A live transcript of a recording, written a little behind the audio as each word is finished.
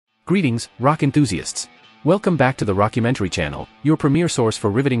Greetings, rock enthusiasts. Welcome back to the Rockumentary Channel, your premier source for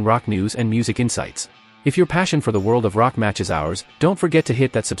riveting rock news and music insights. If your passion for the world of rock matches ours, don't forget to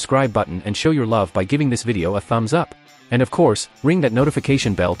hit that subscribe button and show your love by giving this video a thumbs up. And of course, ring that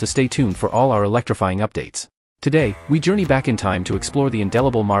notification bell to stay tuned for all our electrifying updates. Today, we journey back in time to explore the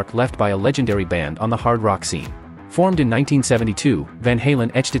indelible mark left by a legendary band on the hard rock scene. Formed in 1972, Van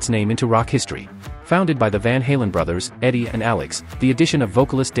Halen etched its name into rock history. Founded by the Van Halen brothers, Eddie and Alex, the addition of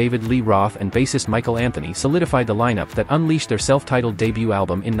vocalist David Lee Roth and bassist Michael Anthony solidified the lineup that unleashed their self-titled debut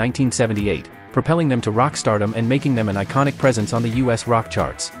album in 1978, propelling them to rock stardom and making them an iconic presence on the US rock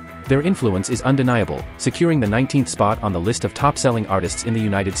charts. Their influence is undeniable, securing the 19th spot on the list of top-selling artists in the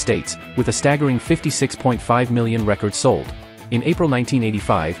United States, with a staggering 56.5 million records sold. In April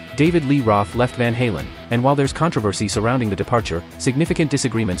 1985, David Lee Roth left Van Halen, and while there's controversy surrounding the departure, significant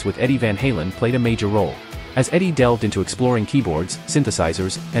disagreements with Eddie Van Halen played a major role. As Eddie delved into exploring keyboards,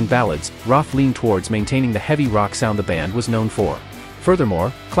 synthesizers, and ballads, Roth leaned towards maintaining the heavy rock sound the band was known for.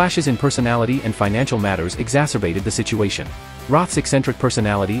 Furthermore, clashes in personality and financial matters exacerbated the situation. Roth's eccentric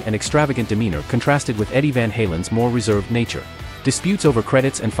personality and extravagant demeanor contrasted with Eddie Van Halen's more reserved nature. Disputes over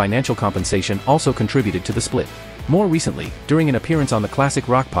credits and financial compensation also contributed to the split. More recently, during an appearance on the Classic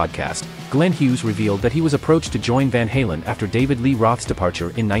Rock podcast, Glenn Hughes revealed that he was approached to join Van Halen after David Lee Roth's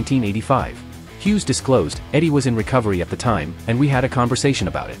departure in 1985. Hughes disclosed, "Eddie was in recovery at the time, and we had a conversation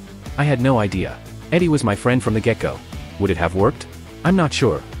about it. I had no idea. Eddie was my friend from the get-go. Would it have worked? I'm not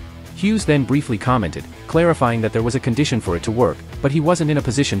sure." Hughes then briefly commented, clarifying that there was a condition for it to work, but he wasn't in a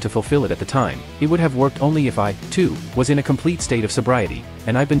position to fulfill it at the time. "It would have worked only if I, too, was in a complete state of sobriety,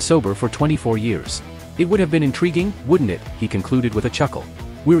 and I've been sober for 24 years. It would have been intriguing, wouldn't it?" he concluded with a chuckle.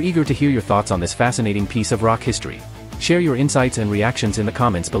 We're eager to hear your thoughts on this fascinating piece of rock history. Share your insights and reactions in the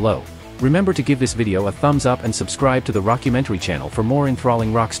comments below. Remember to give this video a thumbs up and subscribe to the Rockumentary Channel for more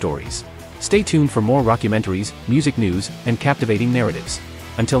enthralling rock stories. Stay tuned for more rockumentaries, music news, and captivating narratives.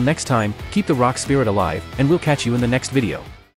 Until next time, keep the rock spirit alive, and we'll catch you in the next video.